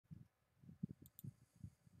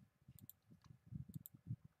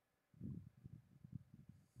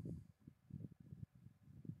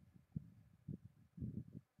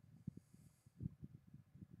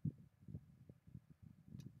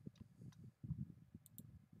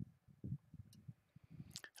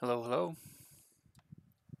Hello, hello.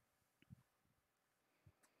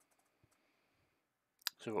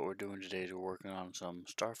 So what we're doing today is we're working on some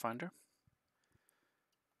Starfinder.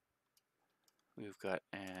 We've got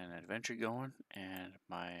an adventure going, and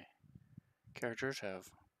my characters have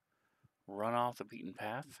run off the beaten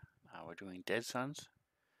path. We're doing Dead Suns,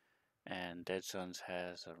 and Dead Suns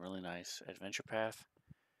has a really nice adventure path.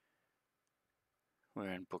 We're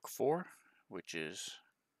in book 4, which is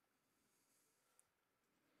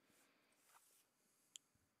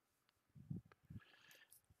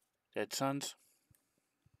Dead Suns,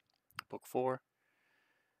 book 4,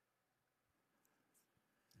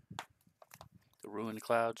 The Ruined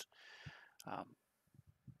Clouds.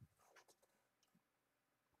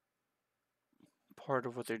 Part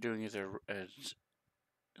of what they're doing is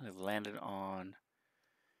they've landed on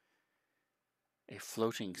a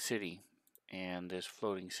floating city, and this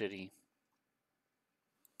floating city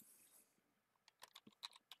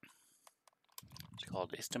is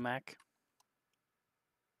called Istamak.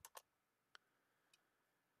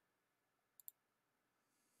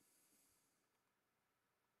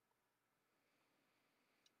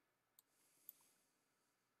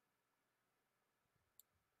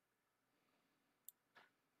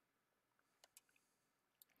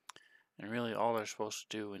 And really, all they're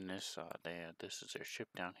supposed to do in this, this is their ship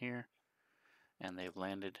down here, and they've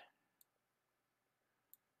landed.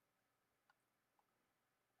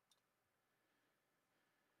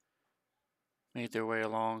 Made their way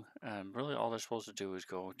along, and really all they're supposed to do is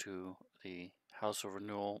go to the House of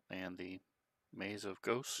Renewal and the Maze of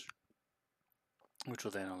Ghosts, which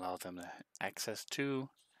will then allow them to access to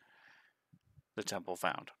the temple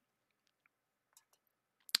found.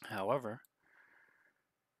 However,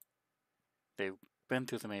 they've been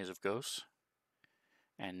through the Maze of Ghosts,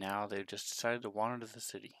 and now they've just decided to wander to the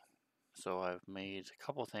city. So I've made a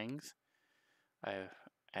couple things. I've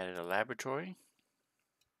added a laboratory,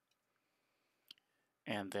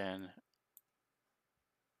 and then,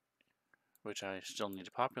 which I still need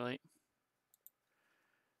to populate,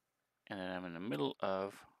 and then I'm in the middle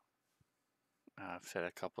of, I've set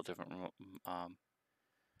a couple different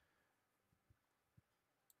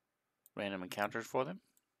random encounters for them,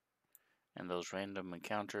 and those random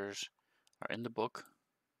encounters are in the book.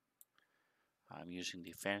 I'm using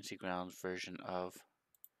the Fantasy Grounds version of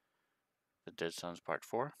the Dead Suns Part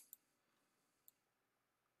 4.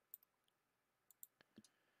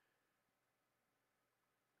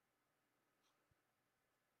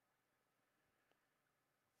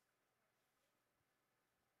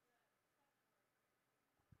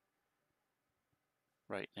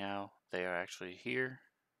 Right now, they are actually here.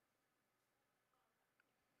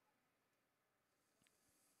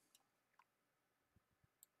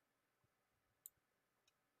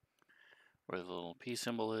 Where the little P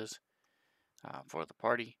symbol is for the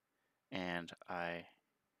party, and I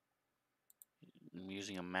am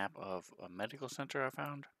using a map of a medical center I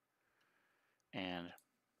found, and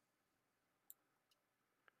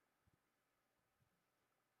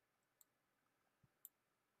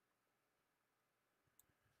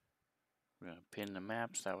we're going to pin the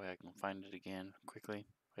maps, that way I can find it again quickly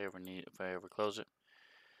if I ever close it.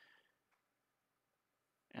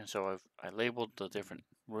 And so I labeled the different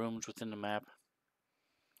rooms within the map,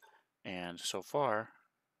 and so far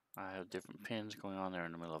I have different pins going on there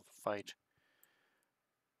in the middle of a fight.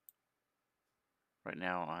 Right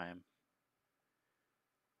now I'm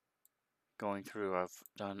going through, I've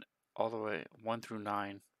done all the way 1 through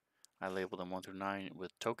 9. I labeled them 1 through 9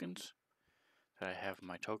 with tokens that I have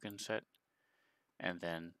my token set, and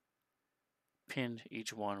then pinned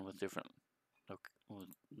each one with different,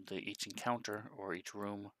 each encounter or each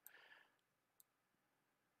room.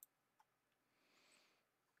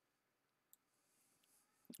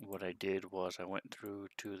 What I did was I went through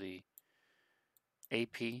to the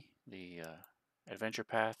AP, the Adventure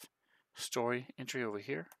Path story entry over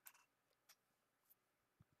here.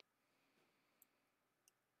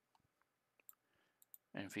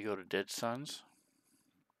 And if you go to Dead Suns,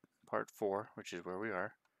 Part 4, which is where we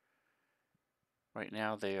are, right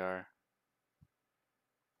now they are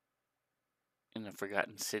in the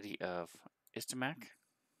forgotten city of Istamak.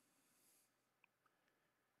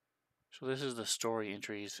 So this is the story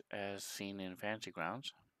entries as seen in Fantasy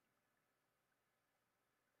Grounds.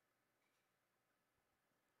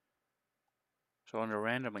 So under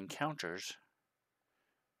random encounters,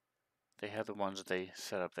 they have the ones that they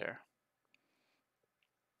set up there.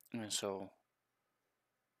 And so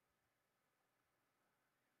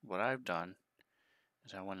what I've done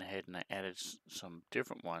is I went ahead and I added some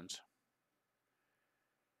different ones.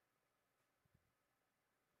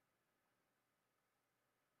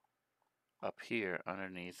 up here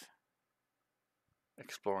underneath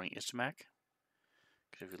Exploring Istamak.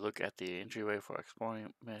 Because if you look at the entryway for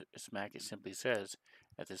Exploring Istamak, it simply says,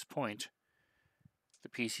 at this point, the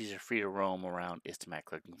PCs are free to roam around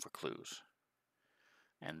Istamak looking for clues.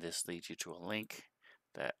 And this leads you to a link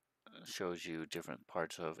that shows you different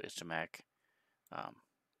parts of Istamak,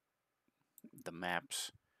 the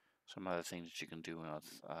maps, some other things that you can do, and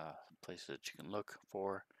places that you can look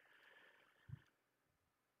for.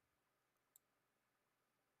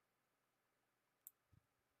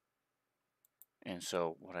 And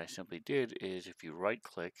so what I simply did is, if you right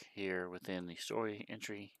click here within the story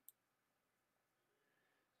entry,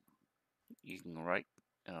 you can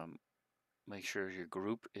make sure your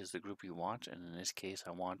group is the group you want, and in this case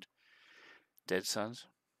I want Dead Sons.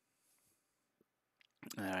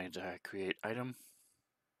 And I create item.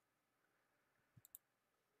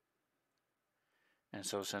 And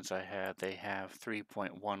so since they have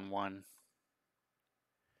 3.11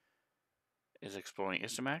 is Exploring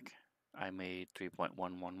Istamak, I made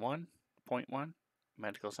 3.111.1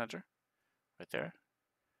 Medical Center right there.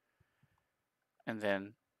 And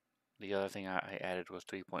then the other thing I added was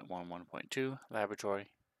 3.11.2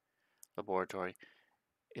 Laboratory.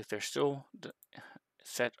 If they're still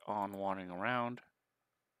set on wandering around,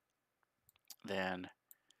 then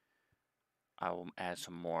I will add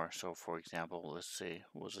some more. So for example, let's see,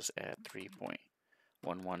 we'll just add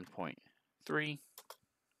 3.11.3.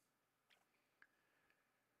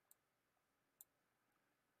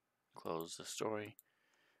 Close the story.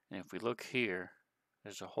 And if we look here,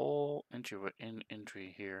 there's a whole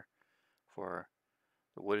entry here for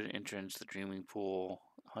the wooded entrance, the dreaming pool,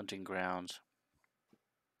 hunting grounds.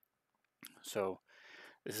 So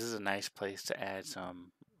this is a nice place to add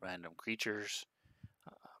some random creatures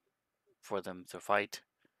for them to fight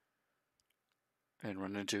and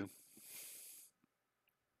run into.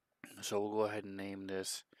 So we'll go ahead and name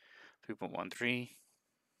this 3.13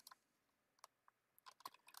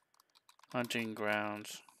 Hunting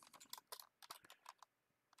Grounds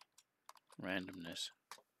Randomness.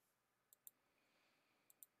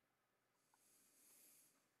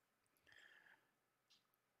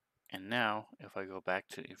 And now, if you go back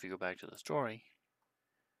to the story,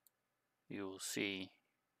 you will see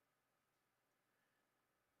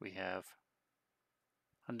we have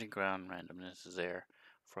hunting ground randomness is there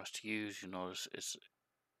for us to use. You notice it's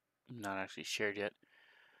not actually shared yet.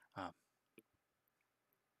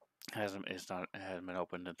 It hasn't been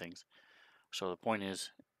opened and things. So the point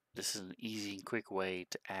is, this is an easy and quick way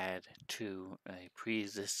to add to a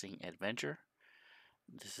pre-existing adventure.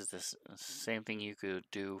 This is the same thing you could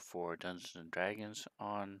do for Dungeons and Dragons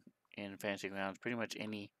in Fantasy Grounds. Pretty much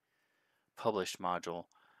any published module,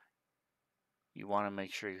 you want to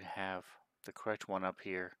make sure you have the correct one up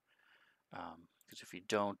here, because if you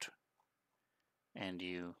don't, and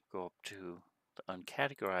you go up to the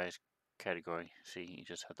uncategorized category, see, you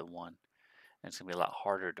just have the one, and it's going to be a lot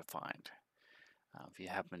harder to find. If you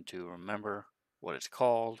happen to remember what it's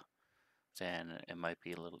called, then it might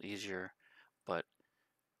be a little easier, but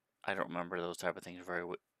I don't remember those type of things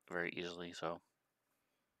very easily, so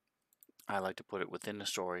I like to put it within the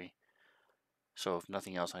story, so if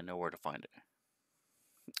nothing else, I know where to find it.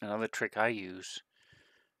 Another trick I use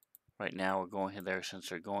right now, we're going there since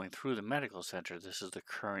they're going through the medical center. This is the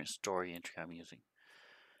current story entry I'm using.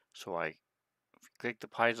 So I click the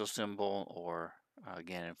Paizo symbol, or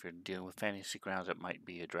again, if you're dealing with Fantasy Grounds, it might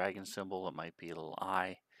be a dragon symbol, it might be a little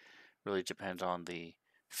eye. Really depends on the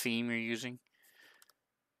theme you're using.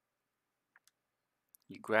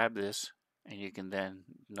 You grab this, and you can then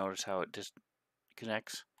notice how it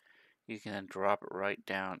disconnects. You can then drop it right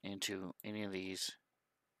down into any of these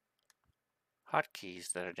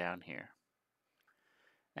hotkeys that are down here.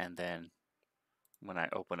 And then when I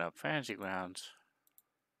open up Fantasy Grounds,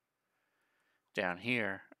 down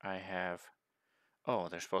here I have, oh,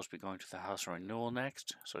 they're supposed to be going to the House of Renewal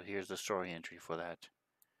next, so here's the story entry for that.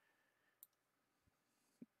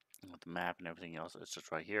 With the map and everything else, it's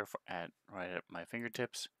just right here right at my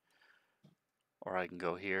fingertips. Or I can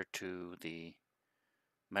go here to the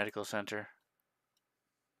medical center.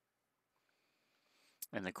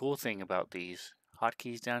 And the cool thing about these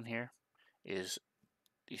hotkeys down here is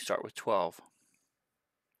you start with 12.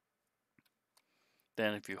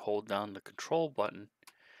 Then if you hold down the control button,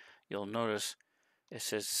 you'll notice it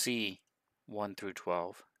says C 1 through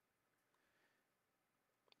 12.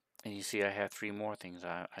 And you see I have 3 more things.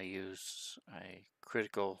 I use a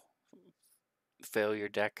critical failure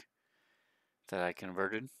deck that I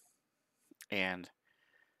converted, and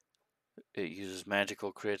it uses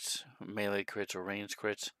magical crits, melee crits, or ranged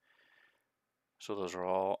crits. So those are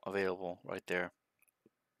all available right there.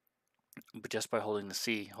 But just by holding the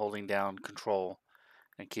C, holding down Control,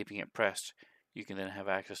 and keeping it pressed, you can then have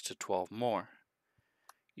access to 12 more.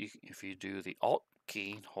 If you do the Alt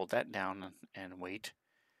key, hold that down and wait,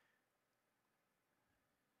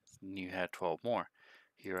 you had 12 more.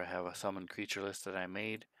 Here I have a summon creature list that I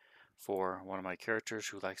made for one of my characters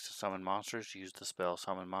who likes to summon monsters. Use the spell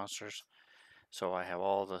summon monsters. So I have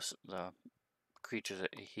all the creatures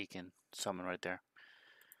that he can summon right there.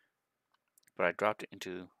 But I dropped it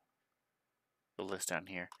into the list down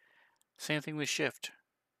here. Same thing with shift.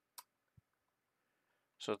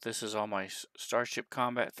 So this is all my Starship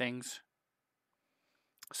combat things.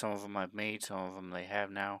 Some of them I've made, some of them they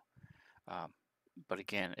have now. But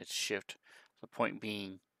again, it's shift. The point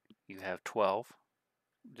being, you have 12.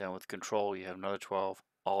 Then with control, you have another 12.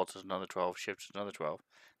 Alt is another 12. Shift is another 12.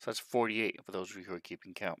 So that's 48 for those of you who are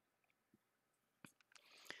keeping count.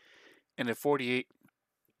 And if 48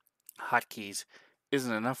 hotkeys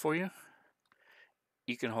isn't enough for you,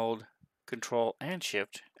 you can hold Control and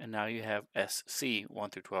Shift, and now you have SC 1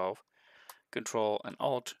 through 12. Control and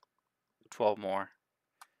Alt 12 more.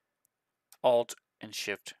 Alt and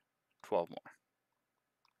Shift 12 more.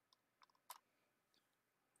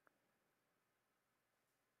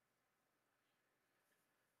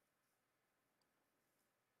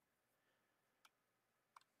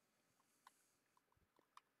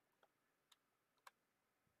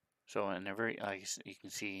 So, and they're very, like you can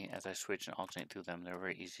see as I switch and alternate through them, they're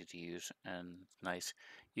very easy to use and nice.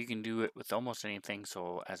 You can do it with almost anything.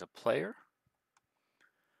 So as a player,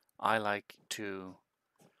 I like to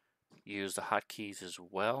use the hotkeys as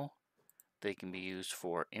well. They can be used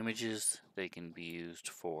for images, they can be used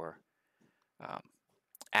for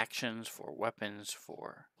actions, for weapons,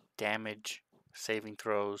 for damage, saving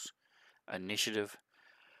throws, initiative.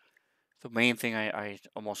 The main thing I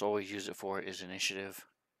almost always use it for is initiative.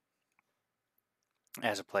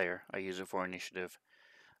 As a player, I use it for initiative.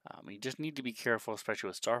 You just need to be careful, especially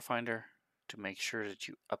with Starfinder, to make sure that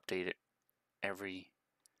you update it every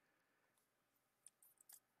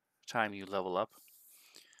time you level up.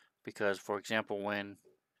 Because, for example, when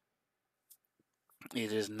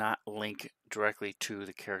it is not linked directly to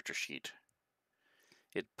the character sheet,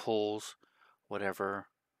 it pulls whatever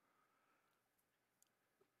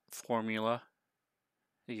formula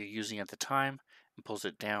that you're using at the time and pulls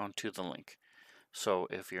it down to the link. So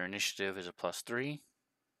if your initiative is a +3,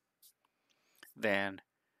 then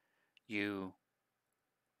you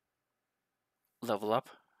level up,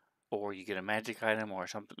 or you get a magic item or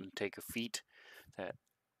something, take a feat that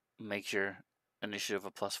makes your initiative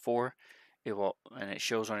a +4. It will, and it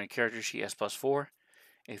shows on your character sheet as +4.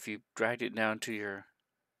 If you dragged it down to your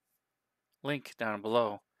link down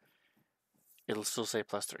below, it'll still say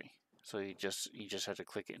 +3. So you just have to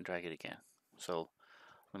click it and drag it again. So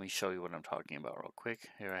let me show you what I'm talking about real quick.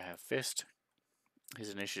 Here I have Fist. His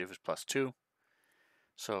initiative is +2.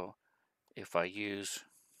 So if I use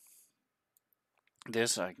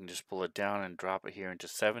this, I can just pull it down and drop it here into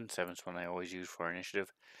 7. 7 is one I always use for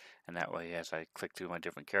initiative. And that way, as I click through my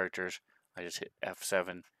different characters, I just hit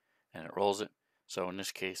F7 and it rolls it. So in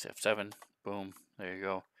this case, F7, boom, there you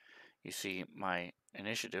go. You see my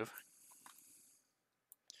initiative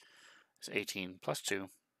is 18 +2.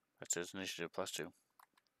 That says initiative +2.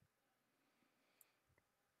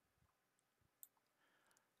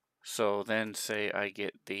 So then say I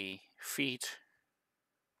get the feat.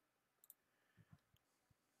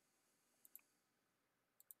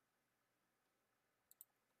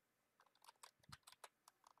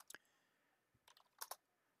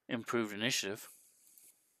 Improved initiative.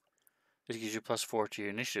 This gives you +4 to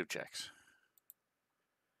your initiative checks.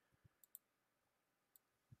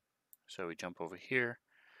 So we jump over here.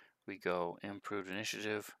 We go improved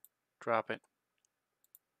initiative, drop it.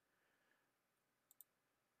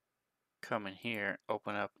 Come in here,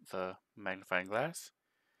 open up the magnifying glass.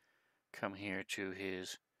 Come here to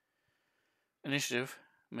his initiative.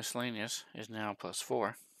 Miscellaneous is now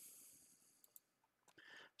 +4.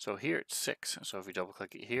 So here it's 6. So if you double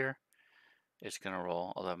click it here, it's going to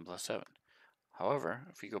roll 11 + 7. However,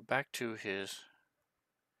 if you go back to his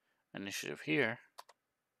initiative here,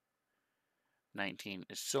 19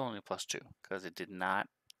 is still only +2 because it did not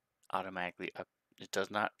automatically up. It does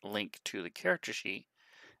not link to the character sheet.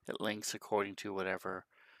 It links according to whatever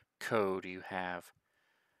code you have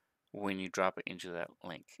when you drop it into that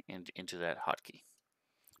link, into that hotkey.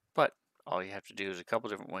 But all you have to do is a couple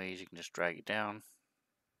different ways. You can just drag it down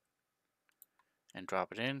and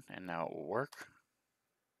drop it in, and now it will work.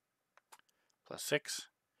 +6.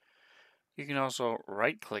 You can also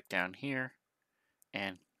right click down here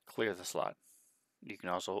and clear the slot. You can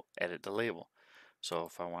also edit the label. So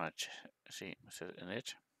if I want to see, it says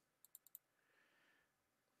init,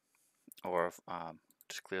 or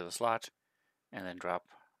just clear the slot and then drop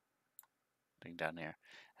thing down there.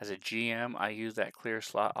 As a GM, I use that clear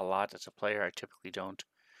slot a lot. As a player, I typically don't.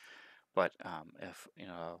 But if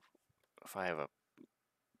if I have a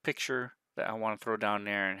picture that I want to throw down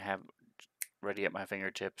there and have ready at my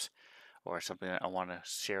fingertips, or something that I want to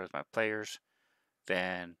share with my players,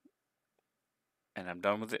 then and I'm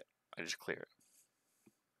done with it, I just clear it.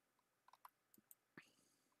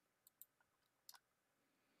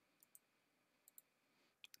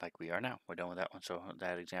 Like we are now. We're done with that one, so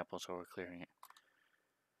that example, so we're clearing it.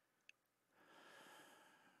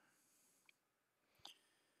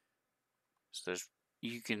 So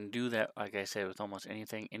you can do that, like I said, with almost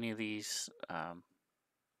anything. Any of these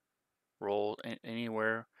roll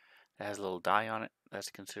anywhere that has a little die on it,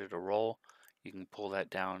 that's considered a roll. You can pull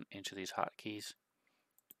that down into these hotkeys.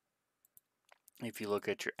 If you look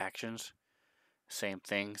at your actions, same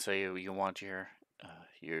thing. So you want your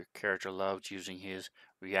character loves using his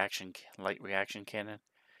light reaction cannon.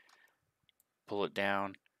 Pull it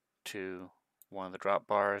down to one of the drop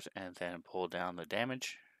bars and then pull down the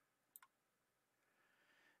damage.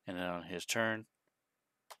 And then on his turn,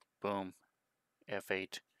 boom,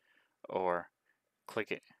 F8, or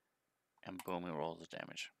click it, and boom, it rolls the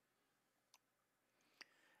damage.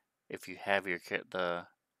 If you have the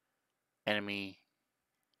enemy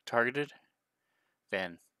targeted,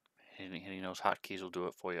 then hitting those hotkeys will do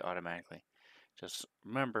it for you automatically. Just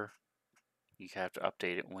remember, you have to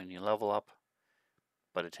update it when you level up,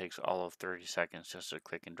 but it takes all of 30 seconds just to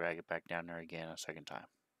click and drag it back down there again a second time.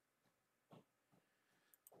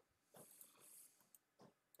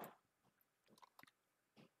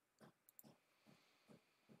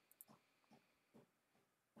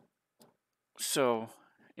 So,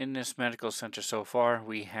 in this medical center so far,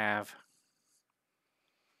 we have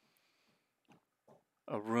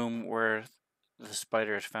a room where the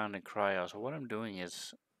spider is found in cryo. So what I'm doing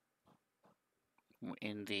is,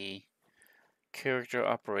 in the character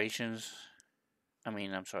operations, in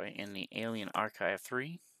the Alien Archive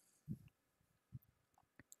 3,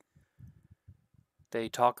 they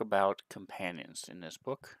talk about companions in this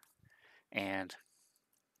book and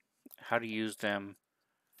how to use them.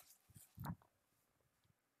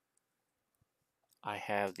 I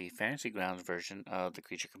have the Fantasy Grounds version of the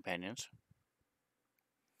Creature Companions.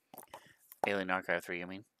 Alien Archive 3, I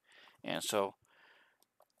mean. And so,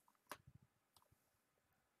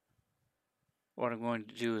 what I'm going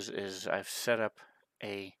to do is I've set up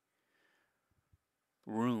a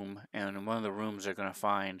room, and in one of the rooms they're going to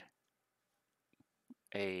find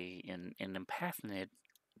an empathnid,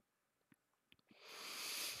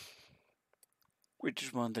 which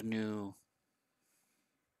is one of the new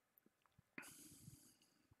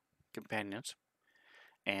companions,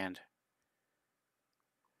 and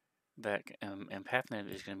that empathnid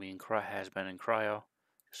is going to be has been in cryo,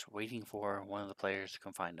 just waiting for one of the players to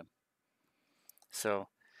come find him. So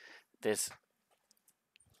there's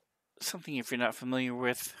something, if you're not familiar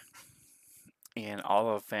with, in all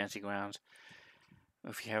of Fantasy Grounds,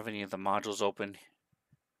 if you have any of the modules open,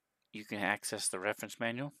 you can access the reference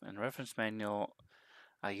manual, and the reference manual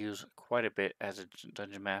I use quite a bit as a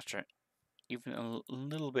dungeon master, even a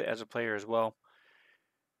little bit as a player as well.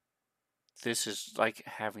 This is like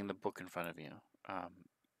having the book in front of you,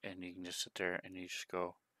 and you can just sit there and you just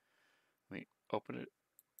go. Let me open it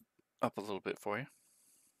up a little bit for you.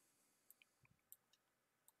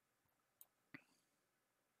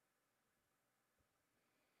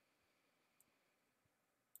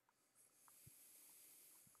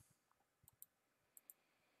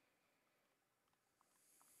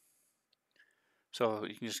 So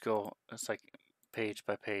you can just go, it's like page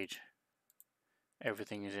by page.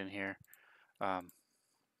 Everything is in here.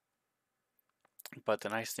 But the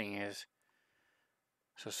nice thing is,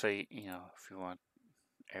 so say, if you want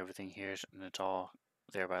everything here, and it's all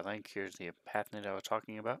there by link, here's the empathnid I was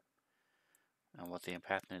talking about, and what the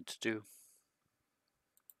empathnids do.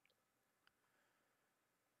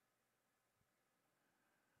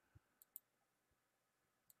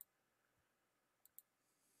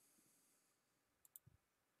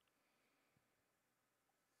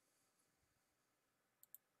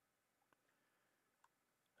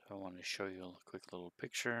 I want to show you a quick little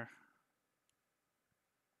picture.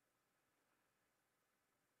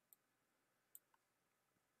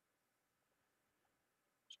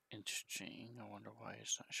 It's interesting. I wonder why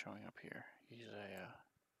it's not showing up here. He's a,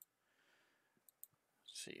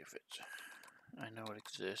 let's see if it's, I know it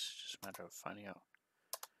exists, it's just a matter of finding out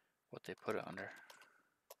what they put it under.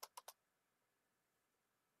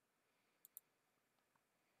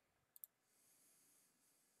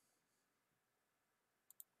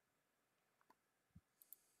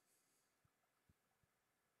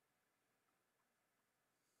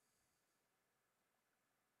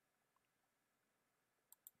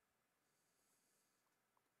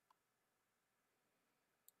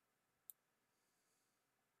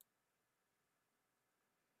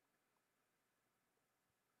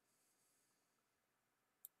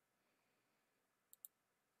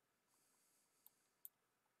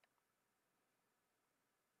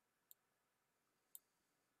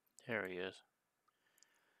 There he is.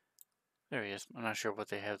 There he is. I'm not sure what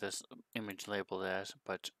they have this image labeled as,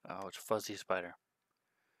 but it's Fuzzy Spider.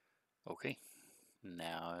 Okay.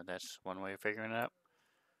 Now that's one way of figuring it out.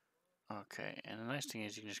 Okay, and the nice thing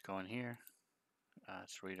is you can just go in here.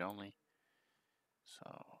 It's read only.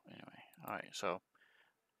 So anyway, alright, so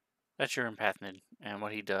that's your empathnid, and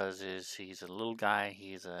what he does is he's a little guy.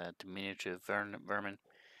 He's a diminutive vermin,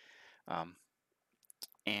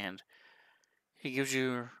 and he gives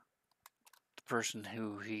you the person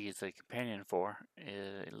who he's a companion for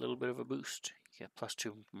a little bit of a boost. You get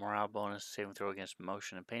 +2 morale bonus, saving throw against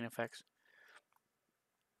motion and pain effects.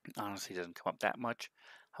 Honestly, doesn't come up that much.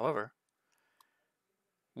 However,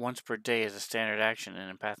 once per day as a standard action,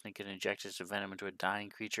 an empathnid can inject its venom into a dying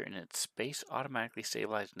creature in its space, automatically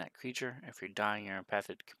stabilizing that creature. If you're dying, your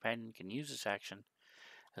empathnid companion can use this action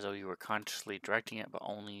as though you were consciously directing it, but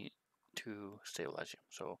only to stabilize you.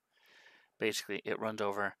 So basically, it runs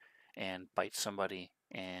over and bites somebody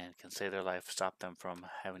and can save their life, stop them from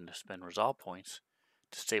having to spend resolve points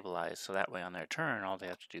to stabilize. So that way, on their turn, all they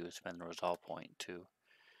have to do is spend the resolve point to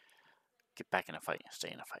get back in a fight and stay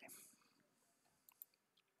in a fight.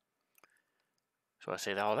 So I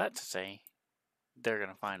say all that to say, they're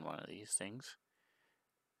going to find one of these things.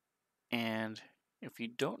 And if you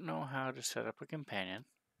don't know how to set up a companion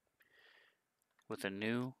with the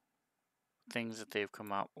new things that they've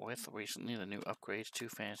come out with recently, the new upgrades to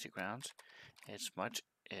Fantasy Grounds, it's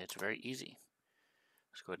very easy.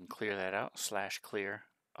 Let's go ahead and clear that out. /clear.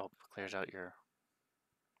 Oh, clears out your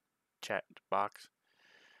chat box.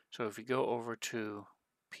 So if you go over to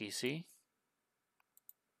PC,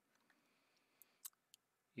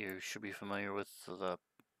 you should be familiar with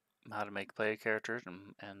how to make player characters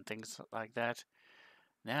and things like that.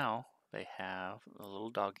 Now they have a little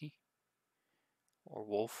doggy or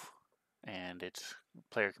wolf and its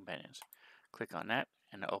player companions. Click on that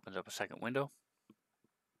and it opens up a second window,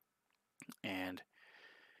 and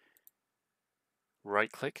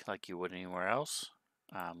right click like you would anywhere else.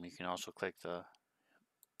 You can also click the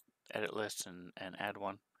edit list and add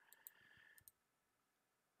one.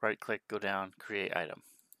 Right click, go down, create item,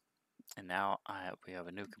 and now we have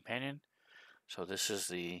a new companion. So this is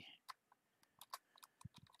the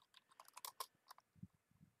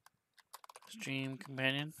stream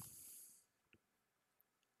companion.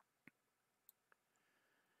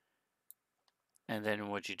 And then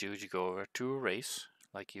what you do is you go over to erase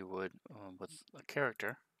like you would with a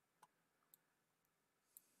character.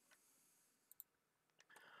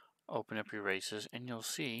 Open up your races and you'll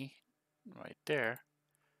see right there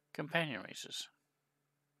companion races.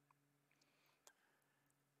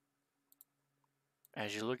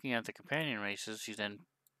 As you're looking at the companion races, you then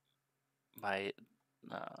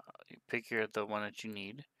you pick the one that you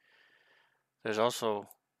need. There's also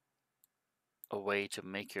a way to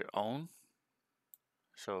make your own.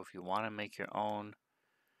 So if you want to make your own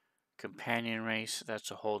companion race,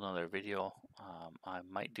 that's a whole nother video I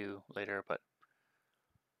might do later, but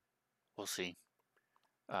we'll see.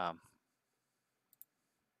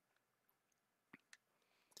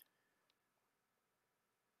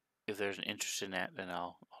 If there's an interest in that, then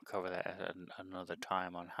I'll cover that at another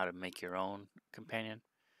time on how to make your own companion.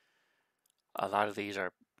 A lot of these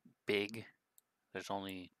are big. There's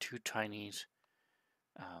only 2 tinies,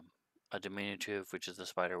 a diminutive, which is the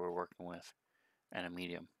spider we're working with, and a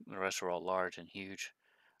medium. The rest are all large and huge.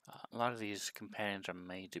 A lot of these companions are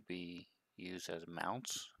made to be used as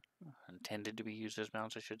mounts, intended to be used as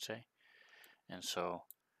mounts, I should say. And so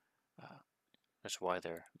that's why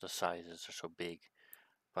the sizes are so big.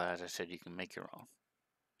 But as I said, you can make your own.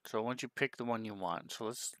 So once you pick the one you want, so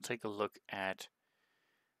let's take a look at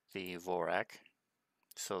the Vorak.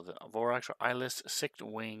 So the Voraks are eyeless,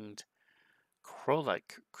 six-winged,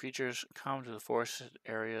 crow-like creatures common to the forested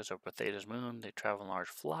areas of Bethesda's moon. They travel in large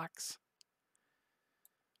flocks.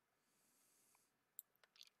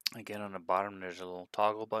 Again, on the bottom, there's a little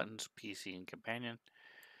toggle buttons, PC and companion.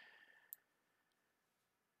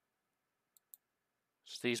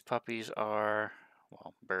 So these puppies are,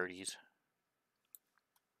 well, birdies.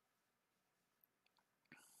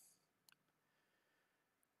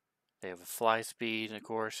 They have a fly speed, of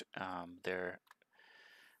course. If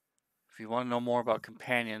you want to know more about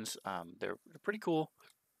companions, they're pretty cool.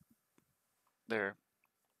 They're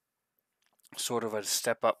sort of a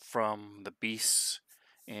step up from the beasts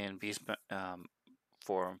in Beast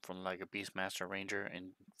form, from like a Beastmaster Ranger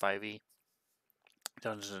in 5e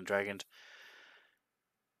Dungeons and Dragons.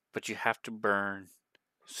 But you have to burn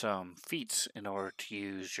some feats in order to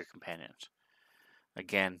use your companions.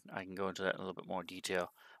 Again, I can go into that in a little bit more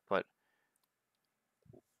detail, but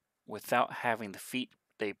without having the feat,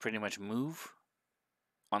 they pretty much move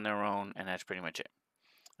on their own, and that's pretty much it.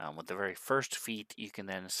 With the very first feat, you can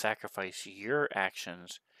then sacrifice your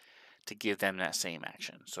actions to give them that same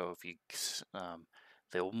action. So if you,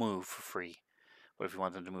 they'll move for free. But if you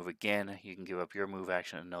want them to move again, you can give up your move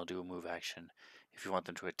action and they'll do a move action. If you want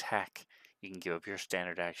them to attack, you can give up your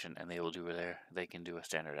standard action and they will do they can do a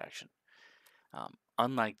standard action.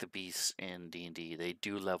 Unlike the beasts in D&D, they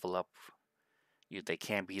do level up. They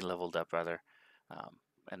can be leveled up rather,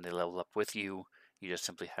 and they level up with you. You just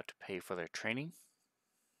simply have to pay for their training,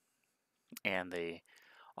 and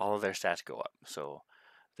all of their stats go up. So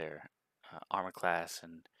their armor class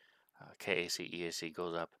and KAC, EAC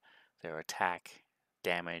goes up. Their attack,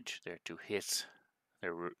 damage, their 2 hits,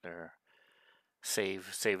 their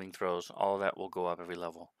saving throws, all that will go up every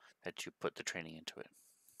level that you put the training into it.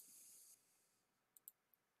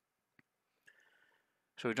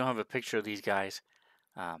 So we don't have a picture of these guys,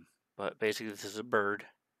 but basically this is a bird,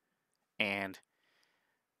 and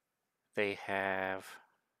they have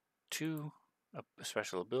 2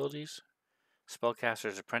 special abilities.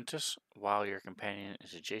 Spellcaster's Apprentice. While your companion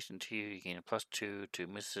is adjacent to you, you gain a +2 to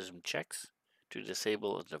mysticism checks to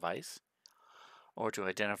disable a device, or to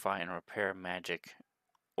identify and repair magic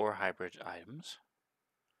or hybrid items.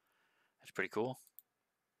 That's pretty cool.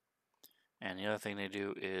 And the other thing they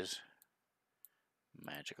do is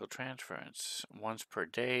magical transference. Once per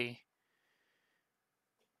day,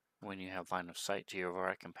 when you have line of sight to your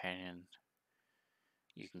Vorak companion,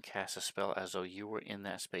 you can cast a spell as though you were in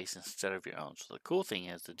that space instead of your own. So the cool thing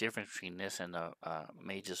is the difference between this and the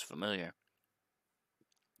Mage's Familiar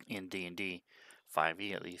in D&D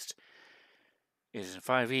 5e at least is in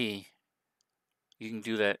 5e you can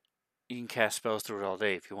do that. You can cast spells through it all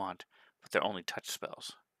day if you want, but they're only touch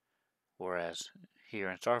spells. Whereas here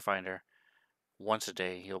in Starfinder, once a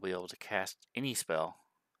day you'll be able to cast any spell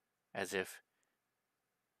as if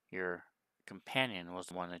your companion was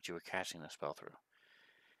the one that you were casting the spell through.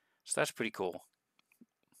 So that's pretty cool.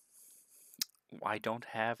 I don't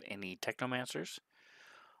have any Technomancers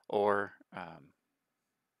or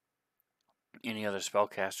any other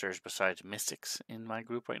spellcasters besides Mystics in my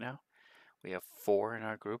group right now. We have 4 in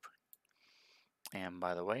our group. And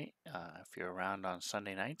by the way, if you're around on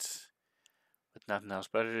Sunday nights with nothing else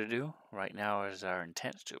better to do, right now is our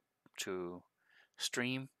intent to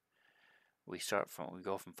stream. We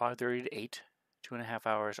go from 5:30 to 8, 2.5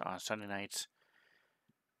 hours on Sunday nights,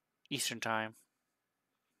 Eastern time.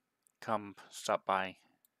 Come stop by,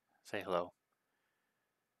 say hello.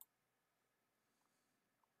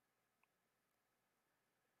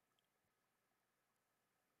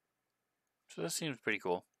 So this seems pretty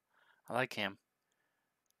cool. I like him.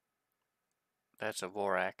 That's a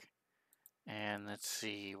Vorak. And let's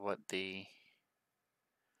see what the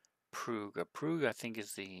Prug. A Prug, I think,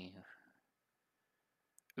 is the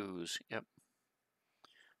ooze. Yep.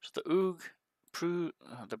 So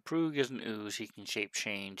the Prug is an ooze. He can shape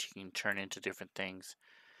change. He can turn into different things.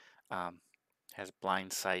 Has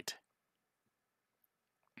blind sight,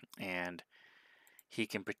 and he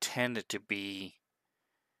can pretend to be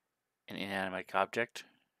an inanimate object.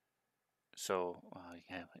 So,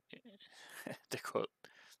 to quote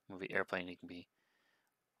the movie Airplane, he can be,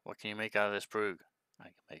 "What can you make out of this Prug?" I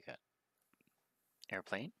can make an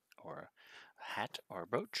airplane, or a hat, or a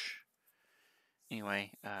brooch.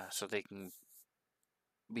 Anyway, so they can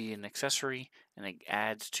be an accessory, and it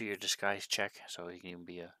adds to your disguise check. So he can even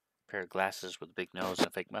be a pair of glasses with a big nose and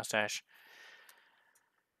a fake mustache.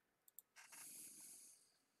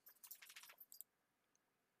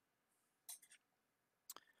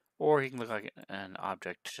 Or he can look like an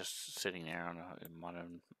object just sitting there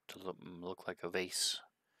to look like a vase,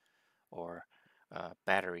 or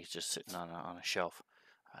batteries just sitting on a shelf.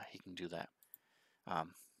 He can do that.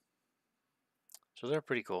 So they're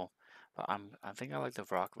pretty cool. But I think I like the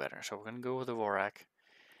Vorak better. So we're gonna go with the Vorak.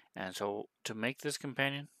 And so to make this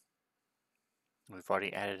companion, we've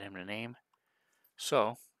already added him to name.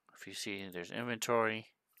 So if you see, there's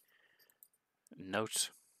inventory,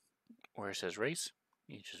 notes, where it says race,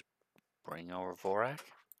 you just bring over Vorak.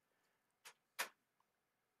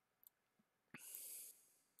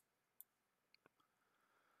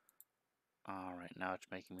 Alright, now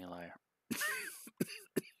it's making me a liar.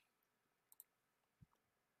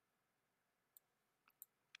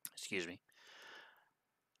 Excuse me.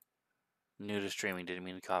 New to streaming, didn't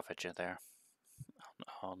mean to cough at you there.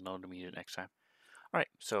 I'll know to mute it next time. Alright,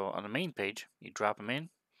 so on the main page, you drop them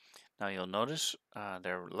in. Now you'll notice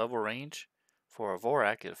their level range for a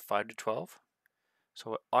Vorak is 5 to 12.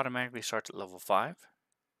 So it automatically starts at level 5.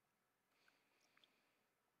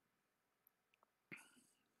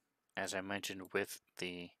 As I mentioned with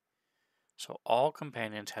so all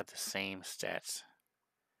companions have the same stats.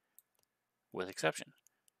 with exception,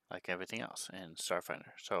 like everything else in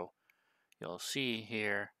Starfinder. So you'll see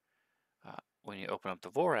here when you open up the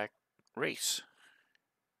Vorak race,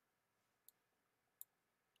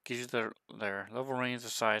 gives you their level range, the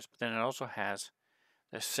size, but then it also has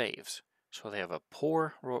their saves. So they have a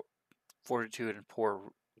poor fortitude and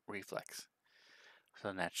poor reflex.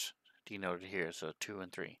 So that's denoted here, so 2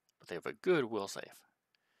 and 3. But they have a good will save,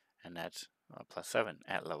 and that's +7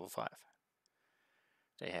 at level 5.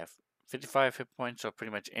 They have 55 hit points, so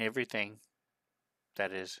pretty much everything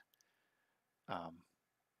that is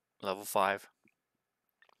level 5.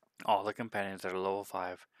 All the companions that are level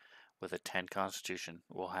 5 with a 10 constitution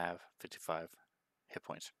will have 55 hit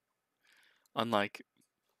points. Unlike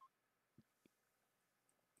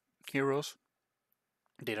heroes,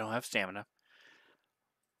 they don't have stamina,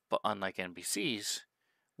 but unlike NPCs,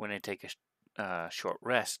 when they take a short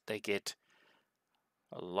rest, they get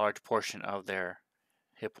a large portion of their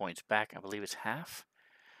hit points back. I believe it's half,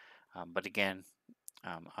 but again,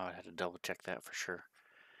 I would have to double check that for sure.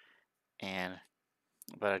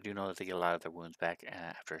 But I do know that they get a lot of their wounds back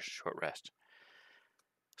after a short rest.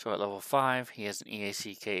 So at level 5, he has an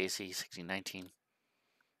EAC, KAC, 1619.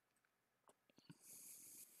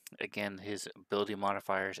 Again, his ability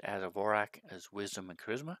modifiers as a Vorak is Wisdom and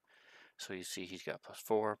Charisma. So you see he's got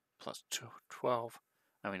 +4, +12.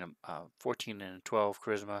 14 and 12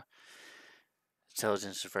 Charisma.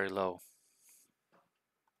 Intelligence is very low.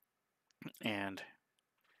 And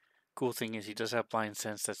cool thing is he does have blind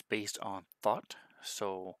sense that's based on thought.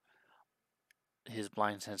 So his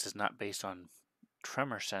blind sense is not based on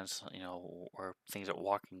tremor sense, or things that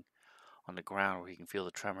walking on the ground where he can feel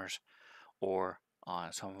the tremors, or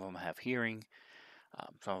some of them have hearing,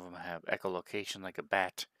 some of them have echolocation like a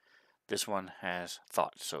bat. This one has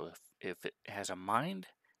thought, so if it has a mind,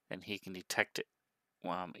 then he can detect it,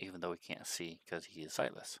 even though he can't see because he is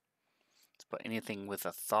sightless. But anything with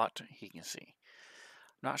a thought, he can see.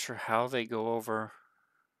 Not sure how they go over,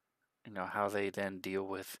 how they then deal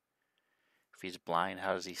with, if he's blind,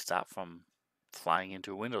 how does he stop from flying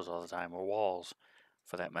into windows all the time, or walls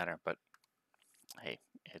for that matter. But hey,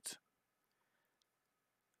 it's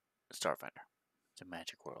Starfinder. It's a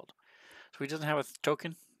magic world. So he doesn't have a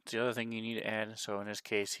token. It's the other thing you need to add. So in this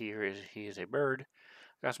case here he is a bird.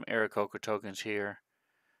 Got some Aarakocra tokens here.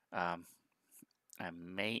 I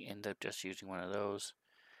may end up just using one of those.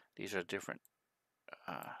 These are different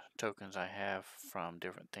tokens I have from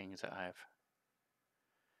different things that I've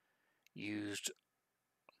used.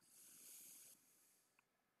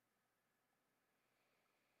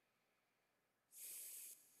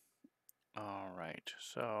 Alright,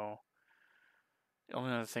 so the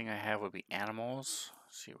only other thing I have would be animals.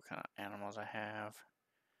 Let's see what kind of animals I have.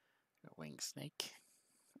 A winged snake.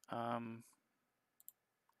 There's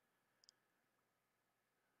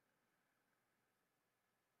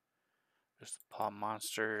the paw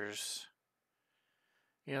monsters.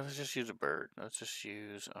 Yeah, let's just use a bird. Let's just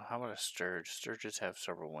use, how about a sturge? Sturges have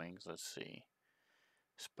several wings. Let's see.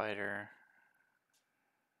 Spider.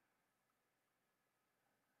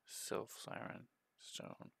 Sylph, Siren,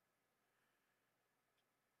 Stone.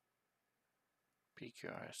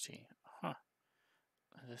 PQRST. Huh.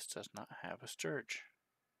 This does not have a sturge.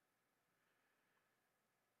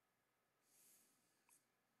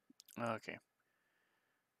 Okay.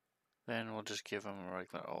 Then we'll just give him a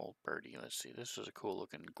regular old birdie. Let's see. This is a cool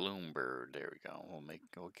looking gloom bird. There we go.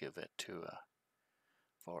 We'll give it to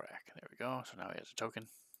Vorak. There we go. So now he has a token.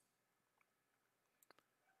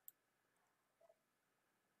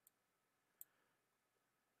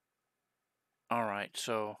 Alright,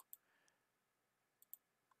 so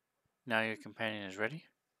now your companion is ready.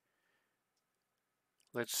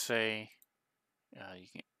 Let's say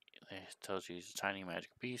it tells you he's a tiny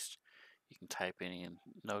magic beast. You can type any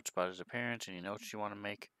notes about his appearance, any notes you want to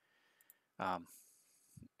make.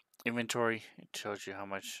 Inventory, it shows you how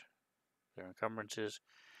much their encumbrance is.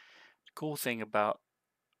 The cool thing about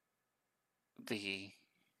the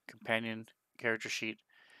companion character sheet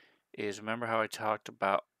is, remember how I talked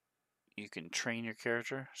about you can train your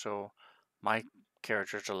character? So my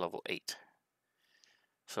characters are level 8.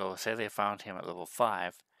 So say they found him at level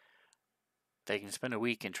 5, they can spend a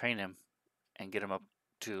week and train him and get him up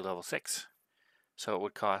to level 6. So it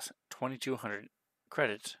would cost 2,200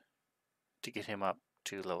 credits to get him up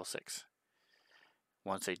to level 6.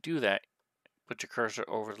 Once they do that, put your cursor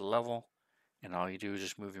over the level, and all you do is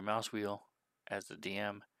just move your mouse wheel as the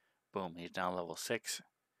DM. Boom, he's now level 6.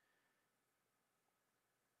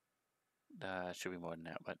 Should be more than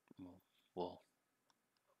that, but we'll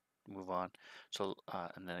move on. So,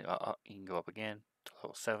 and then you can go up again to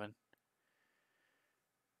level 7.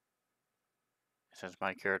 since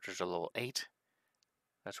my character's a level 8,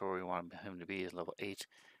 that's where we want him to be, is level 8.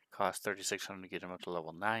 Costs 3,600 to get him up to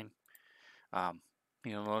level 9.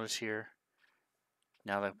 You'll notice here,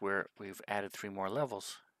 now that we've added 3 more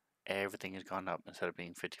levels, everything has gone up. Instead of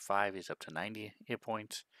being 55, he's up to 90 hit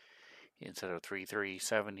points. Instead of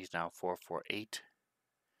 337, he's now 448.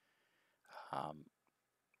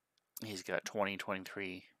 He's got 20,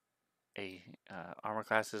 23 armor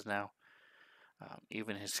classes now.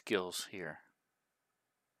 Even his skills here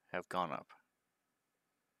have gone up.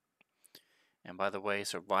 And by the way,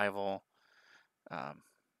 survival can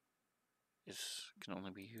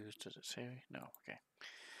only be used. Does it say? No. Okay.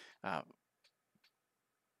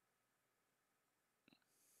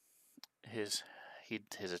 His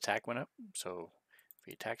attack went up. So if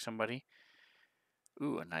he attacks somebody,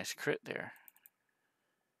 ooh, a nice crit there.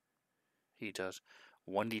 He does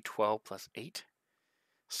 1d12 plus 8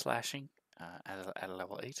 slashing at a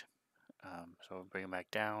level 8. So we'll bring him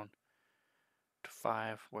back down to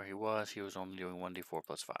 5 where he was. He was only doing 1d4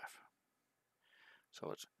 plus 5.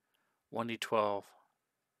 So it's 1d12.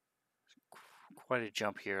 Quite a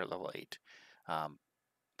jump here at level 8.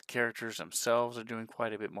 The characters themselves are doing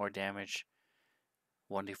quite a bit more damage.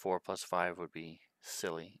 1d4 plus 5 would be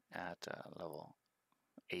silly at level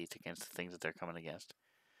 8 against the things that they're coming against.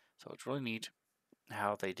 So it's really neat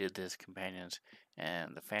how they did this, companions,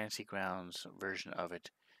 and the Fantasy Grounds version of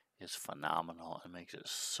it is phenomenal and makes it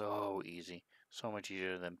so easy, so much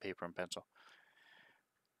easier than paper and pencil.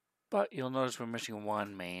 But you'll notice we're missing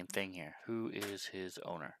one main thing here. Who is his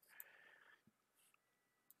owner?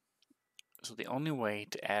 So the only way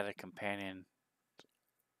to add a companion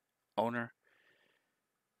owner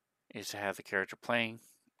is to have the character playing.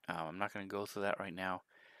 I'm not going to go through that right now,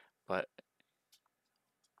 but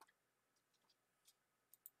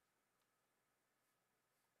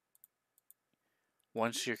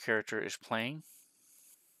once your character is playing,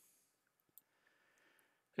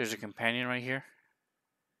 there's a companion right here.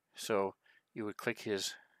 So you would click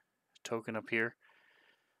his token up here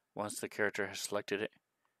once the character has selected it,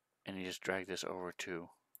 and you just drag this over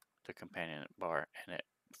to the companion bar and it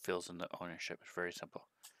fills in the ownership. It's very simple.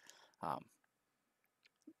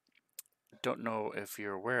 Don't know if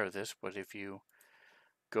you're aware of this, but if you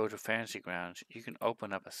go to Fantasy Grounds, you can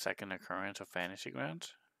open up a second occurrence of Fantasy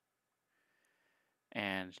Grounds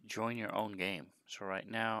and join your own game. So right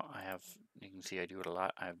now I have, you can see I do it a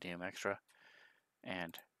lot. I have DM Extra,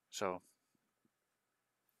 and so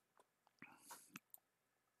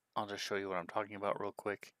I'll just show you what I'm talking about real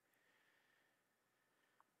quick.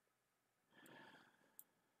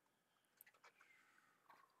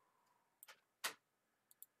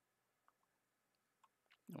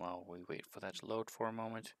 While we wait for that to load for a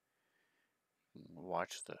moment,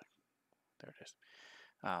 watch the, there it is.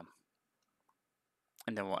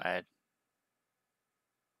 And then we'll add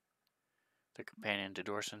the companion to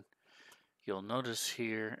Dorson. You'll notice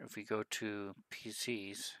here, if we go to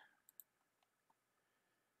PCs,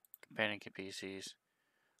 companion PCs,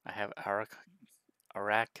 I have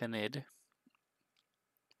Arachnid,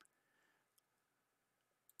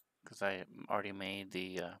 because I already made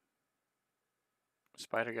the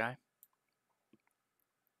spider guy.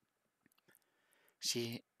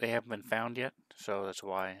 See, they haven't been found yet, so that's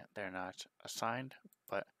why they're not assigned,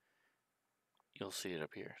 but you'll see it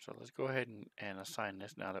up here. So let's go ahead and assign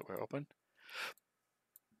this now that we're open.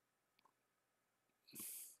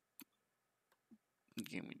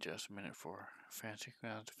 Give me just a minute for Fantasy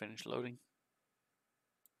Grounds to finish loading.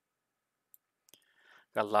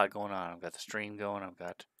 Got a lot going on. I've got the stream going. I've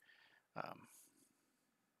got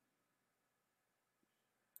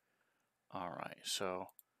all right. So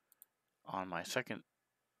on my second,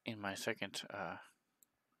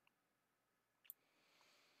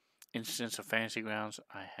 instance of Fantasy Grounds,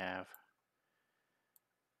 I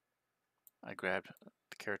grabbed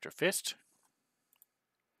the character Fist.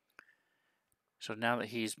 So now that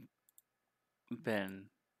he's been,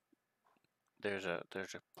 there's a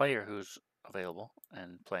player who's available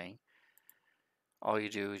and playing. All you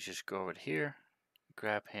do is just go over to here,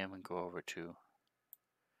 grab him, and go over to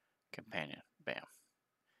companion. Bam.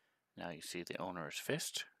 Now you see the owner is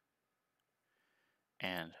Fist.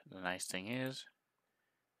 And the nice thing is,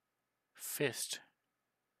 Fist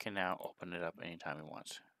can now open it up anytime he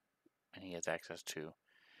wants. And he has access to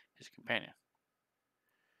his companion.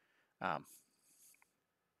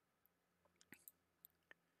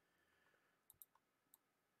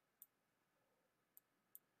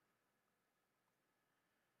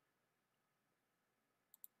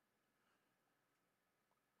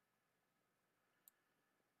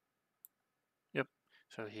 Yep,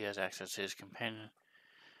 so he has access to his companion.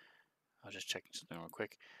 I'll just check something real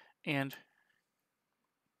quick. And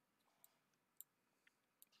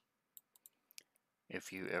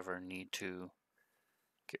if you ever need to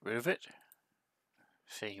get rid of it.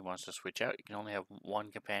 Say he wants to switch out, you can only have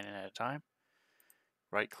one companion at a time.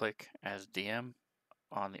 Right click as DM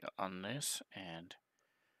on this, and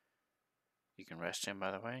you can rest him,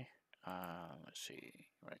 by the way. Let's see,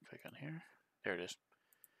 right click on here. There it is.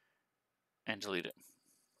 And delete it.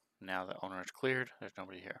 Now the owner is cleared, there's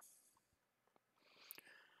nobody here.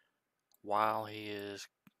 While he is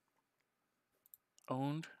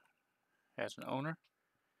owned as an owner,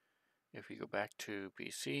 if you go back to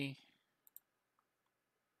PC,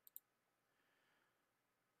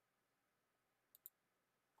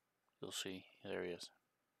 you'll see, there he is.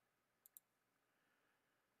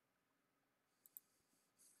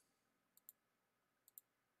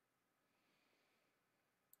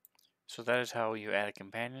 So that is how you add a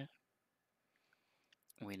companion.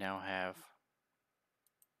 We now have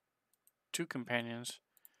 2 companions.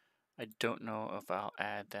 I don't know if I'll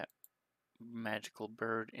add that magical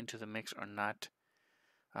bird into the mix or not.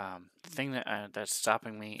 The thing that's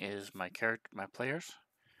stopping me is my players.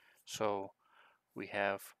 So we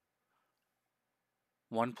have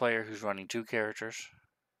one player who's running 2 characters,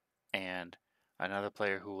 and another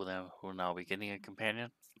player who will now be getting a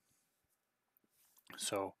companion.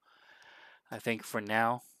 So I think for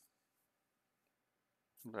now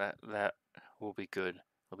that will be good.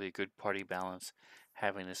 It'll be a good party balance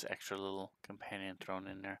having this extra little companion thrown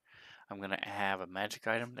in there. I'm going to have a magic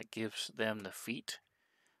item that gives them the feat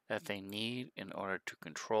that they need in order to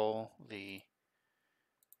control the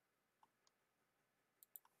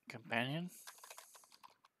companion.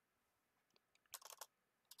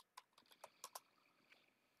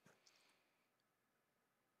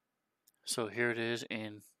 So here it is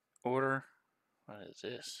in order. What is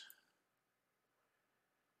this?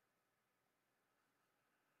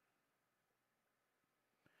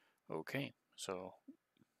 Okay, so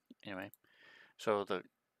anyway, so the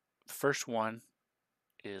first one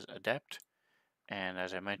is adept, and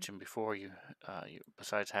as I mentioned before, you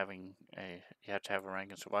besides having you have to have a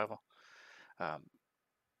rank in survival.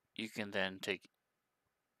 You can then take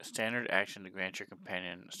a standard action to grant your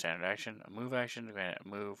companion a standard action, a move action to grant it a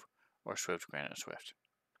move, or swift to grant it a swift.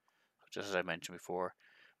 So just as I mentioned before,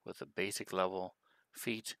 with a basic level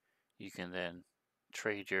feat, you can then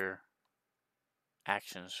trade your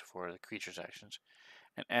actions for the creature's actions,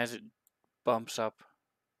 and as it bumps up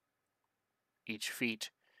each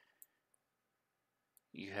feat,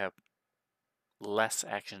 you have less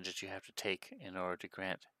actions that you have to take in order to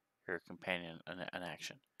grant your companion an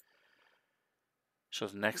action. So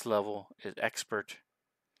the next level is expert.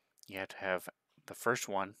 You have to have the first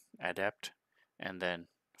one, adept, and then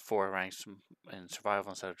 4 ranks in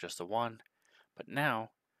survival instead of just the 1. But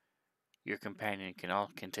now your companion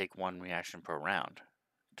can take 1 reaction per round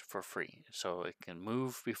for free. So it can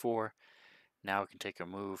move before, now it can take a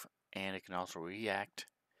move, and it can also react.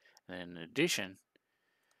 And then in addition,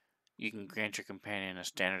 you can grant your companion a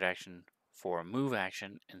standard action for a move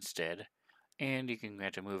action instead, and you can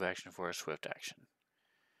grant a move action for a swift action.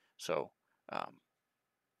 So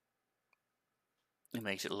it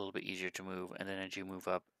makes it a little bit easier to move, and then as you move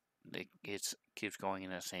up, it keeps going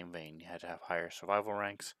in the same vein. You had to have higher survival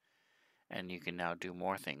ranks, and you can now do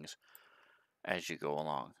more things as you go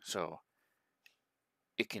along. So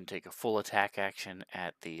it can take a full attack action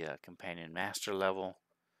at the companion master level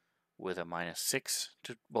with a -6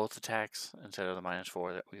 to both attacks instead of the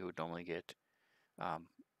 -4 that we would normally get.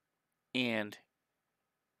 And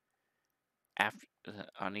after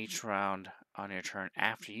on each round on your turn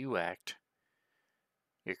after you act,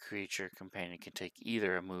 your creature companion can take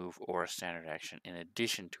either a move or a standard action in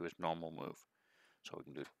addition to its normal move. So we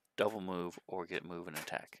can do double move or get move and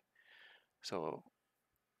attack. So,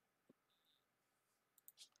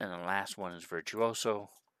 and the last one is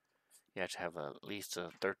Virtuoso. You have to have at least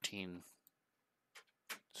a 13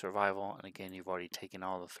 survival, and again, you've already taken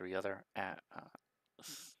all the 3 other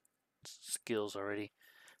skills already,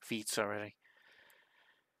 feats already,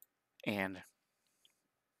 and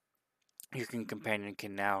your companion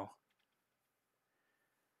can now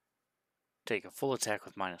take a full attack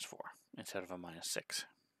with -4 instead of a -6.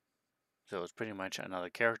 So it's pretty much another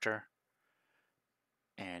character,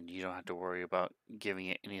 and you don't have to worry about giving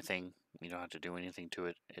it anything. You don't have to do anything to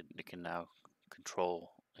it. It can now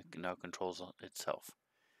control. It now controls itself,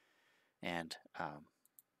 and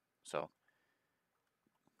so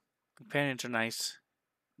companions are nice,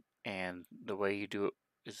 and the way you do it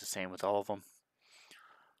is the same with all of them.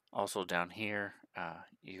 Also down here,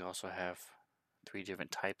 you also have 3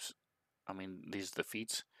 different types. I mean, these are the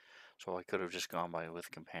feats, so I could have just gone by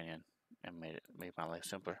with companion and made my life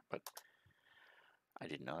simpler, but I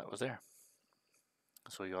didn't know that was there.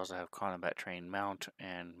 So you also have combat trained mount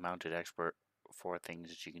and mounted expert for things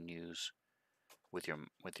that you can use with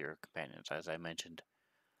your companions. As I mentioned,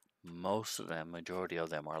 most of them, majority of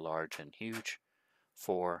them, are large and huge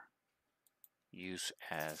for use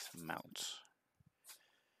as mounts.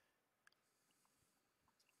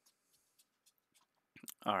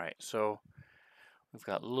 All right, so we've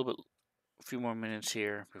got a few more minutes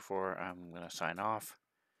here before I'm going to sign off.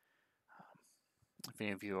 If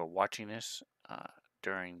any of you are watching this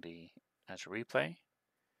as a replay,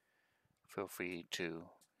 feel free to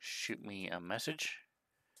shoot me a message.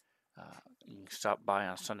 You can stop by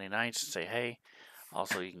on Sunday nights and say hey.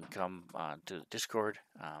 Also, you can come to the Discord.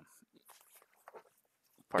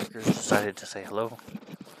 Parker's decided to say hello.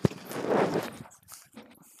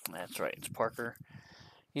 That's right, it's Parker.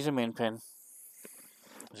 He's a min pin.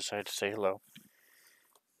 Decided to say hello.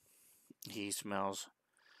 He smells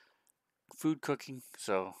food cooking,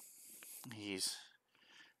 so he's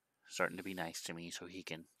starting to be nice to me, so he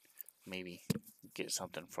can maybe get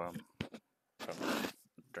something from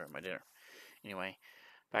during my dinner. Anyway,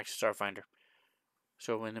 back to Starfinder.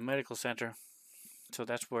 So in the medical center, so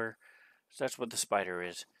that's what the spider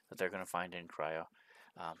is that they're going to find in cryo.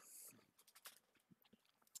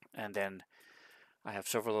 And then I have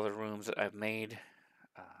several other rooms that I've made.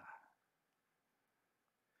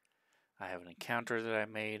 I have an encounter that I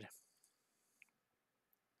made.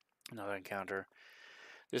 Another encounter.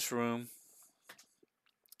 This room,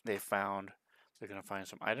 they're going to find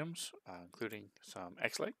some items, including some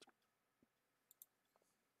X-Light.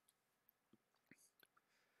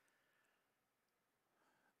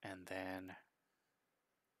 And then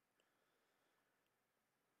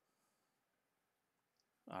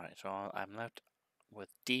alright, so I'm left with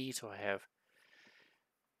D, so I have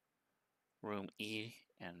room E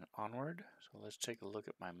and onward. So let's take a look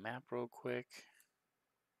at my map real quick.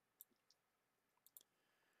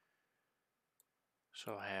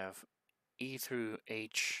 So I have E through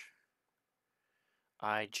H,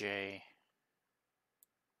 I, J,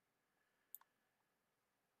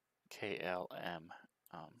 K, L, M.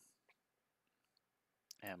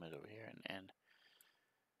 M is over here, and N.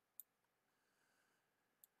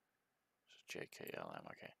 So J, K, L, M,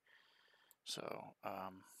 okay. So,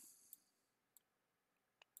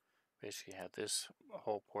 basically have this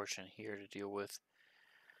whole portion here to deal with.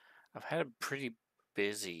 I've had a pretty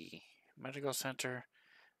busy medical center.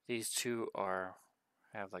 These two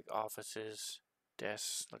have like offices,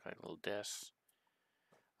 desks, look like little desks.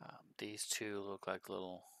 These two look like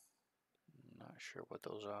little, I'm not sure what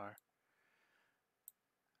those are.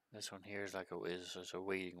 This one here is like is a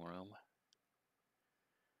waiting room.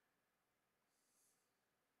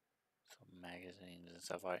 Some magazines and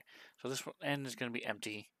stuff. Alright, so this one end is going to be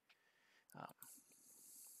empty.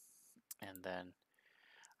 And then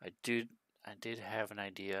I did have an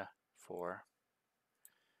idea for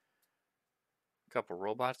a couple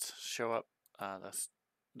robots show up.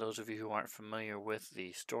 Those of you who aren't familiar with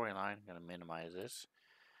the storyline, I'm going to minimize this.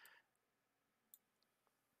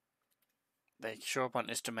 They show up on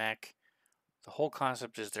Istamak. The whole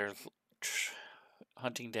concept is they're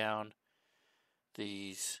hunting down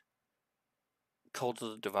these Cult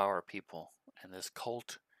of the Devourer people, and this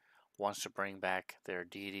cult wants to bring back their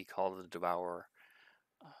deity called the Devourer,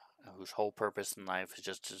 whose whole purpose in life is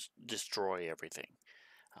just to destroy everything.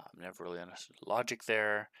 Never really understood the logic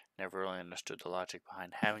there. Never really understood the logic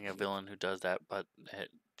behind having a villain who does that, but it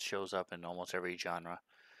shows up in almost every genre.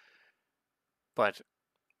 But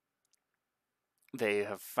they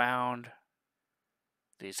have found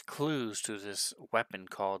these clues to this weapon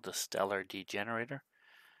called the Stellar Degenerator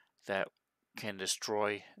that can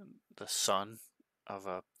destroy the sun of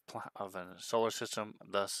a solar system,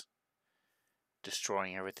 thus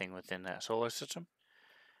destroying everything within that solar system.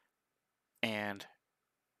 And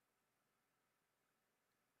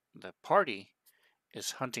the party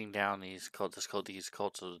is hunting down these cults of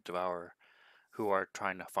the Devourer, who are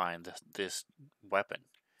trying to find this weapon.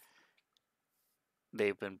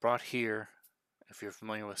 They've been brought here. If you're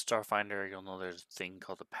familiar with Starfinder, you'll know there's a thing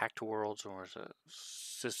called the Pact Worlds, or it's a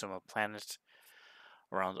system of planets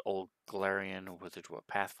around the old Galarian, which is what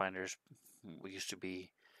Pathfinders used to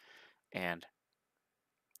be. And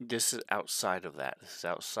this is outside of that. This is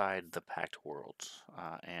outside the Pact Worlds.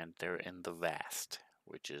 And they're in the Vast,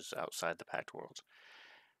 which is outside the Pact Worlds.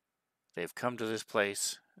 They've come to this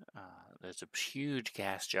place. There's a huge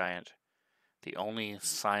gas giant. The only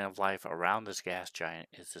sign of life around this gas giant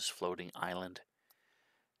is this floating island.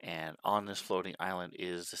 And on this floating island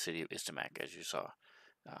is the city of Istamak, as you saw.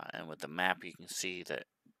 And with the map, you can see that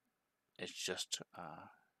it's just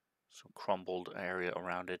some crumbled area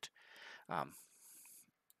around it.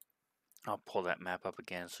 I'll pull that map up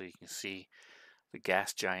again so you can see the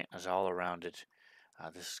gas giant is all around it.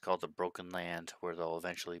 This is called the Broken Land, where they'll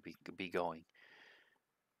eventually be going.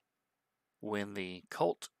 When the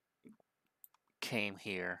cult came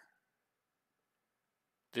here,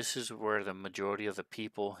 this is where the majority of the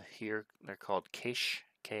people here, they're called Kish,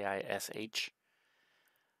 Kish.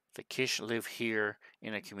 The Kish live here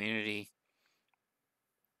in a community.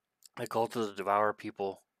 The cult of the Devourer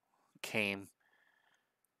people came,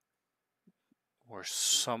 were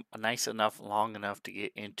nice enough, long enough to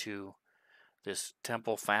get into this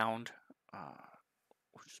temple found,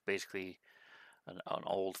 which is basically an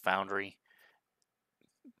old foundry.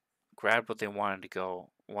 Grabbed what they wanted to go,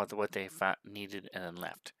 what they needed, and then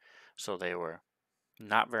left. So they were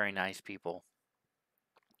not very nice people.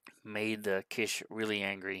 Made the Kish really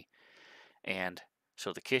angry, and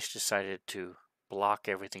so the Kish decided to block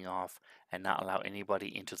everything off and not allow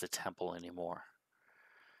anybody into the temple anymore.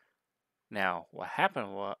 Now, what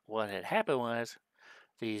had happened was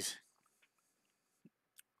these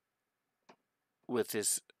with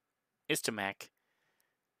this Istamak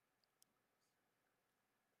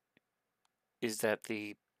is that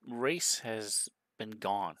the race has been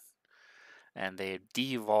gone, and they have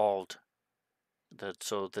de-evolved.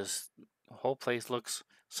 So this whole place looks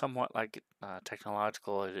somewhat like a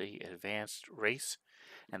technologically advanced race,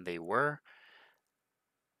 and they were,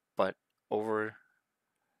 but over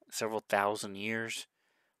several thousand years,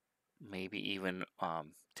 maybe even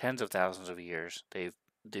tens of thousands of years, they've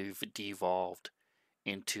de-evolved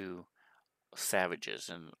into savages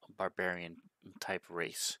and barbarian type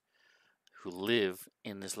race who live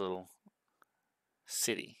in this little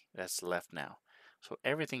city that's left now. So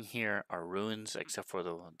everything here are ruins except for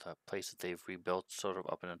the place that they've rebuilt sort of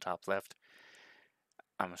up in the top left.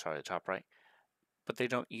 I'm sorry, the top right. But they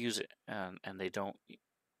don't use it, and they don't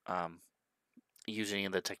use any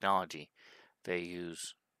of the technology. They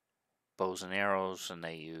use bows and arrows, and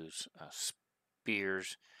they use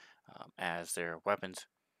spears as their weapons,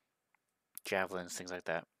 javelins, things like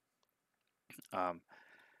that.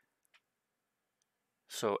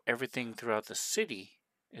 So everything throughout the city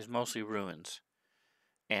is mostly ruins.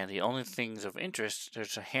 And the only things of interest,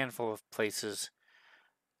 there's a handful of places,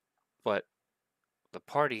 but the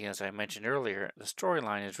party, as I mentioned earlier, the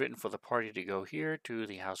storyline is written for the party to go here to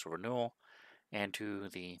the House of Renewal and to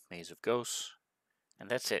the Maze of Ghosts, and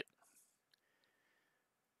that's it.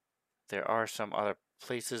 There are some other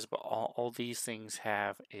places, but all these things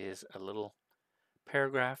have is a little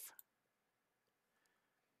paragraph.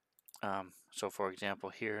 So for example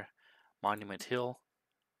here, Monument Hill,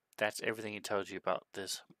 that's everything it tells you about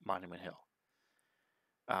this Monument Hill.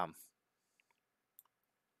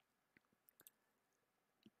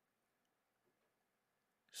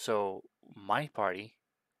 So my party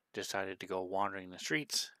decided to go wandering the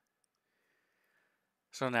streets.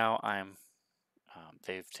 So now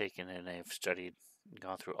they've taken and they've studied,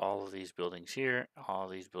 gone through all of these buildings here, all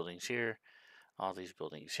these buildings here, all these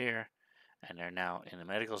buildings here, and they're now in the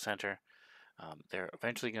medical center. They're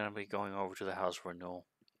eventually going to be going over to the House of Renewal,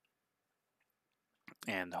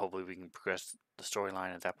 and hopefully we can progress the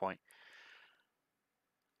storyline at that point.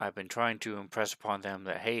 I've been trying to impress upon them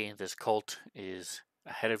that, hey, this cult is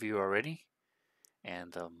ahead of you already,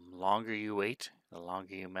 and the longer you wait, the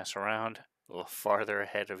longer you mess around, the farther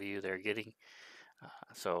ahead of you they're getting.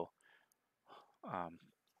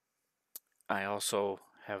 I also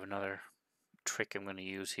have another trick I'm going to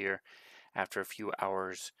use here. After a few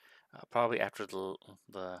hours, probably after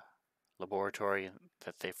the laboratory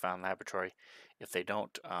that they found laboratory, if they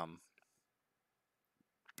don't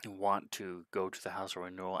want to go to the House of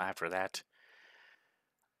Renewal after that,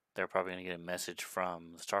 they're probably going to get a message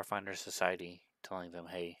from the Starfinder Society telling them,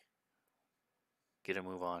 hey, get a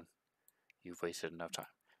move on. You've wasted enough time,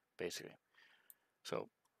 basically. So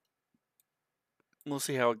we'll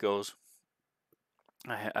see how it goes.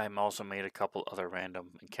 I'm also made a couple other random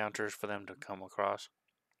encounters for them to come across.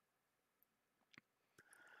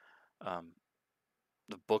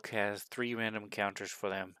 The book has 3 random encounters for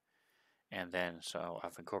them, and then so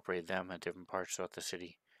I've incorporated them at different parts throughout the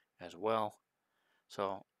city as well.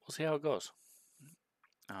 So we'll see how it goes.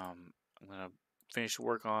 I'm gonna finish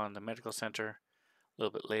work on the medical center a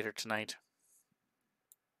little bit later tonight.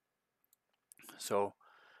 So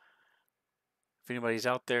if anybody's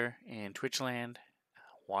out there in Twitchland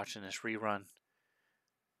watching this rerun,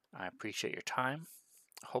 I appreciate your time.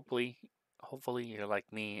 Hopefully you're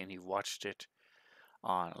like me and you've watched it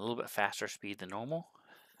on a little bit faster speed than normal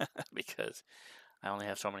because I only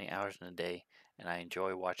have so many hours in a day and I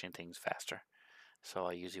enjoy watching things faster. So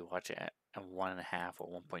I usually watch it at 1.5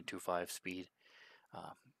 or 1.25 speed.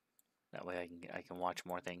 That way I can watch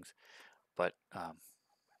more things. But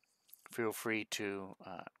feel free to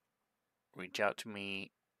reach out to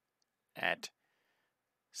me at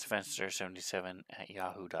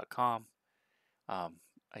Spencer77@yahoo.com. I'm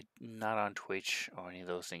not on Twitch or any of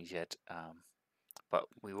those things yet, but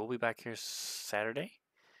we will be back here Saturday.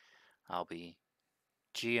 I'll be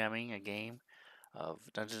GMing a game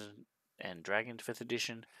of Dungeons and Dragons 5th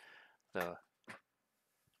edition. The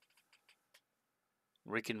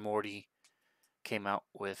Rick and Morty came out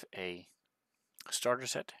with a starter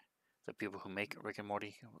set. The people who make Rick and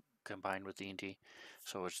Morty combined with D&D.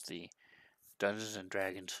 So it's the Dungeons and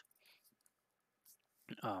Dragons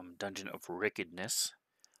Dungeon of Rickedness,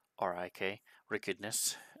 R-I-K,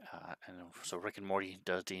 Rickedness. And so Rick and Morty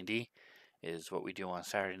does D&D is what we do on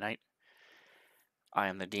Saturday night. I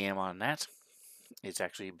am the DM on that. It's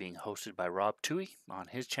actually being hosted by Rob Toohey on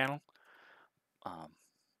his channel.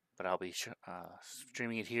 But I'll be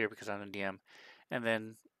streaming it here because I'm the DM. And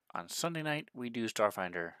then on Sunday night, we do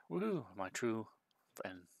Starfinder. Woohoo! My true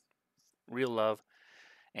and real love.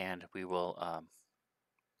 And we will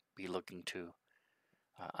be looking to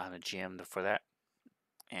on a GM for that.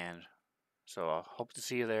 And so I hope to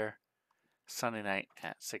see you there Sunday night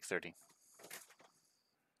at 6:30.